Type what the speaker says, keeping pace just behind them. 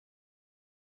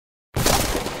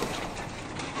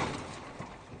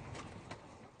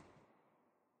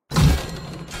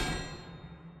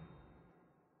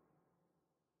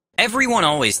Everyone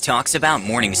always talks about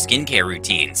morning skincare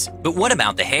routines, but what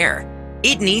about the hair?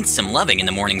 It needs some loving in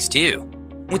the mornings too.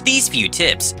 With these few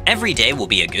tips, every day will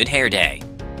be a good hair day.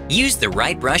 Use the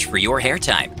right brush for your hair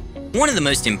type. One of the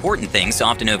most important things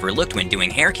often overlooked when doing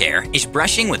hair care is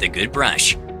brushing with a good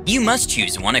brush. You must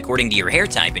choose one according to your hair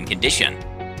type and condition.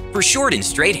 For short and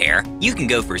straight hair, you can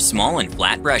go for small and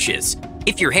flat brushes.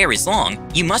 If your hair is long,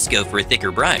 you must go for a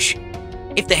thicker brush.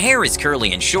 If the hair is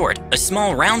curly and short, a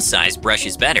small round size brush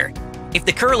is better. If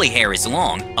the curly hair is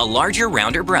long, a larger,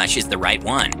 rounder brush is the right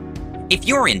one. If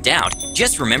you're in doubt,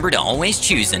 just remember to always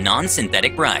choose a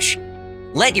non-synthetic brush.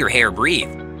 Let your hair breathe.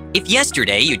 If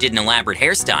yesterday you did an elaborate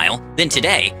hairstyle, then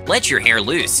today, let your hair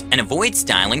loose and avoid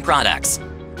styling products.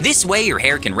 This way your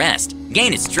hair can rest,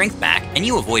 gain its strength back, and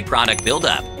you avoid product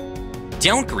buildup.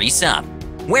 Don't grease up.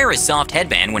 Wear a soft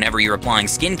headband whenever you're applying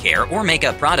skincare or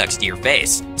makeup products to your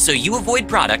face, so you avoid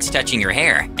products touching your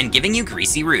hair and giving you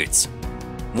greasy roots.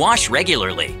 Wash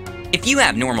regularly. If you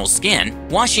have normal skin,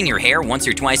 washing your hair once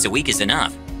or twice a week is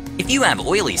enough. If you have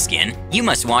oily skin, you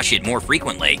must wash it more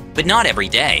frequently, but not every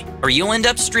day, or you'll end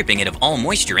up stripping it of all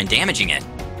moisture and damaging it.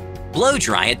 Blow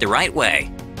dry it the right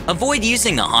way. Avoid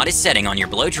using the hottest setting on your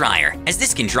blow dryer, as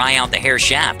this can dry out the hair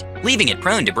shaft, leaving it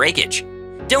prone to breakage.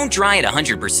 Don't dry it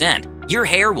 100%. Your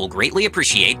hair will greatly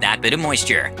appreciate that bit of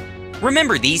moisture.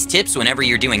 Remember these tips whenever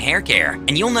you're doing hair care,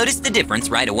 and you'll notice the difference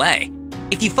right away.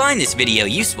 If you find this video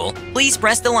useful, please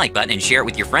press the like button and share it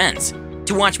with your friends.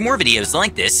 To watch more videos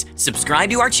like this, subscribe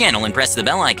to our channel and press the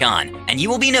bell icon, and you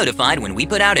will be notified when we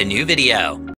put out a new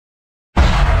video.